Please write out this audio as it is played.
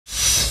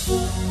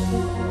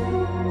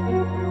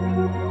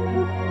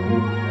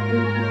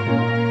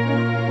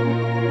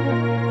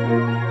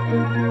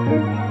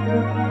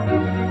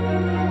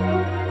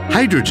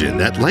Hydrogen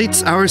that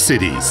lights our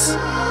cities.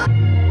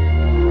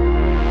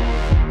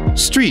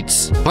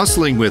 Streets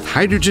bustling with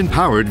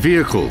hydrogen-powered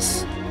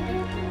vehicles.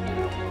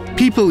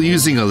 People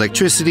using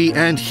electricity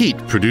and heat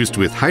produced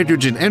with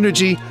hydrogen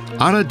energy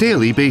on a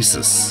daily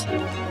basis.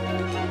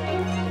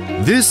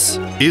 This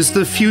is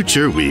the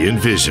future we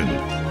envision.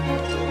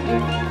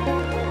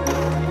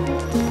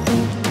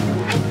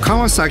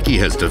 Kawasaki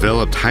has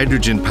developed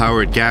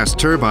hydrogen-powered gas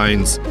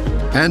turbines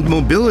and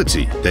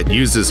mobility that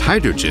uses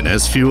hydrogen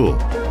as fuel.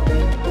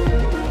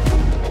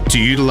 To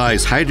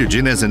utilize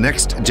hydrogen as a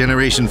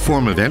next-generation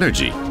form of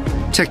energy,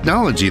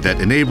 technology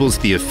that enables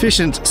the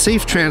efficient,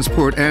 safe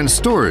transport and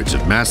storage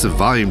of massive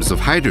volumes of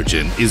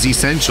hydrogen is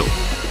essential.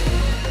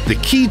 The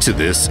key to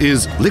this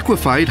is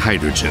liquefied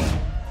hydrogen.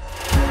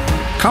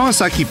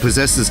 Kawasaki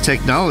possesses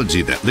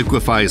technology that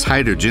liquefies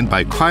hydrogen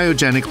by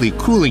cryogenically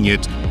cooling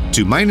it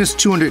to minus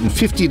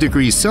 250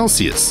 degrees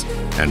Celsius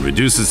and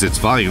reduces its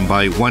volume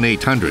by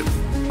 1/800th,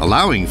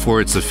 allowing for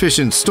its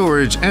efficient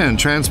storage and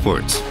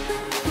transport.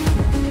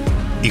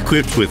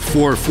 Equipped with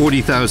 4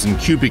 40,000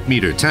 cubic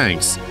meter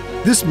tanks,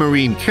 this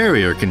marine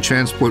carrier can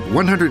transport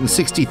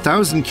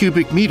 160,000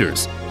 cubic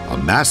meters, a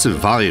massive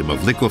volume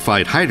of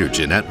liquefied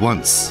hydrogen at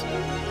once.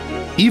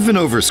 Even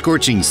over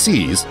scorching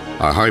seas,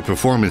 our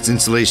high-performance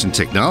insulation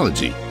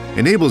technology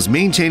enables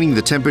maintaining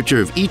the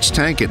temperature of each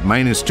tank at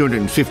minus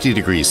 250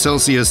 degrees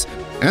Celsius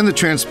and the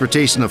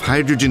transportation of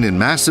hydrogen in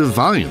massive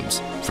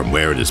volumes from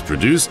where it is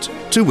produced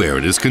to where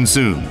it is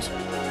consumed.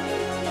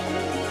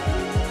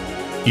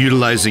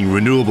 Utilizing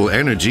renewable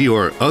energy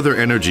or other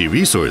energy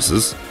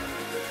resources,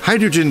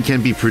 hydrogen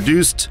can be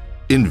produced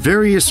in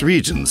various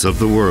regions of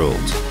the world.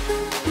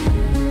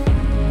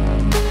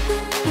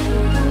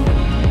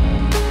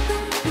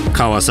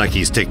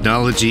 Kawasaki's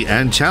technology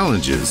and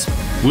challenges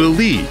will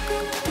lead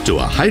to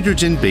a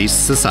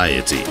hydrogen-based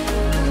society.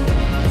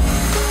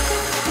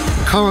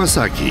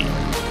 Kawasaki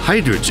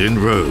Hydrogen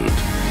Road.